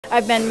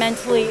I've been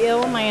mentally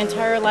ill my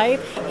entire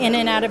life, in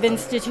and out of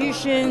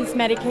institutions,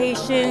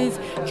 medications,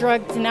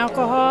 drugs, and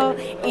alcohol.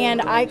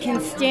 And I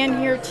can stand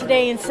here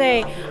today and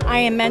say I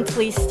am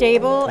mentally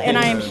stable and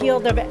I am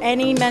healed of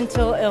any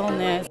mental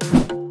illness.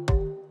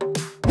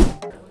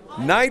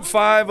 Night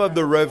 5 of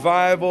the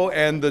revival,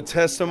 and the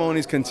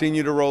testimonies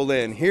continue to roll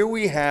in. Here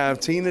we have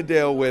Tina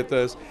Dale with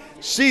us.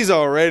 She's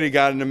already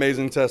got an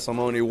amazing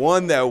testimony,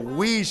 one that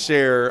we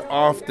share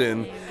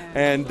often.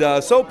 And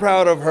so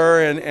proud of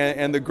her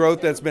and the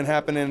growth that's been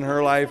happening in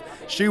her life.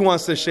 She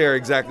wants to share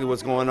exactly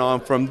what's going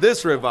on from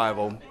this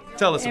revival.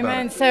 Tell us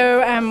about it. So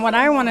what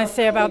I want to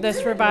say about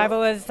this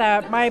revival is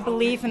that my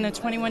belief in the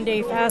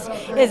 21-day fast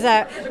is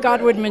that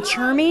God would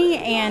mature me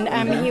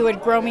and He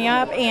would grow me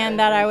up, and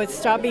that I would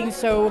stop being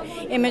so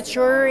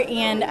immature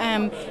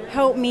and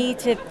help me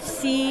to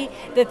see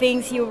the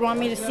things He would want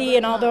me to see.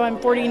 And although I'm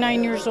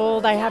 49 years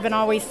old, I haven't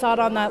always thought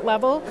on that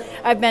level.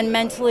 I've been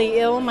mentally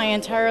ill my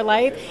entire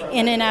life,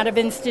 in and out of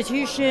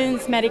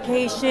institutions,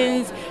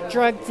 medications,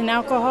 drugs, and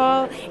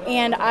alcohol.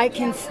 And I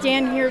can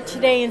stand here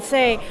today and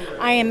say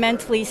I am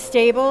mentally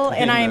stable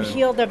and I am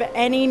healed of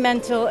any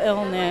mental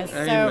illness.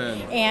 Amen.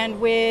 So, and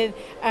with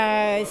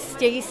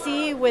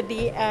Stacy, with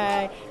the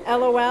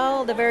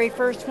LOL, the very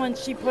first one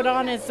she put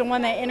on is the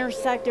one that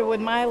intersected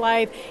with my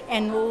life,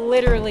 and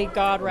literally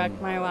God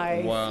wrecked my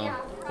life.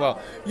 Wow.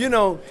 Well, you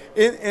know,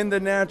 in the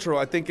natural,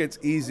 I think it's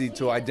easy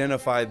to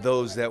identify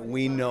those that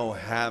we know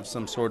have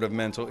some sort of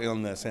mental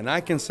illness. And I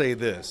can say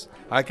this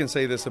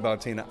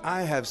about Tina.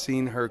 I have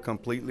seen her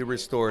completely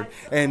restored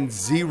and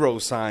zero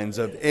signs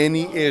of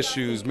any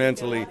issues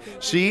mentally.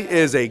 She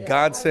is a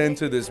godsend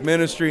to this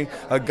ministry,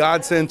 a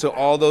godsend to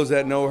all those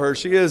that know her.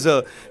 She is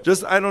a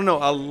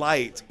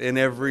light in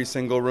every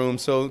single room.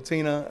 So,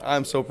 Tina,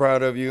 I'm so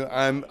proud of you.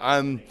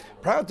 I'm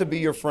proud to be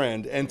your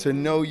friend and to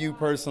know you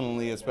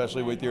personally,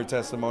 especially with your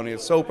testimony.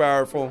 It's so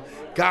powerful.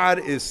 God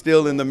is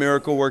still in the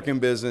miracle working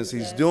business.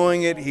 He's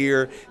doing it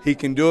here. He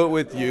can do it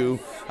with you.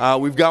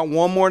 We've got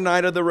one more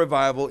night of the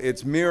revival.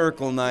 It's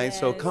Miracle Night.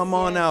 So come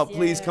on out.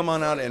 Please come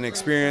on out and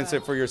experience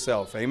it for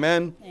yourself.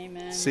 Amen.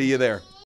 Amen. See you there.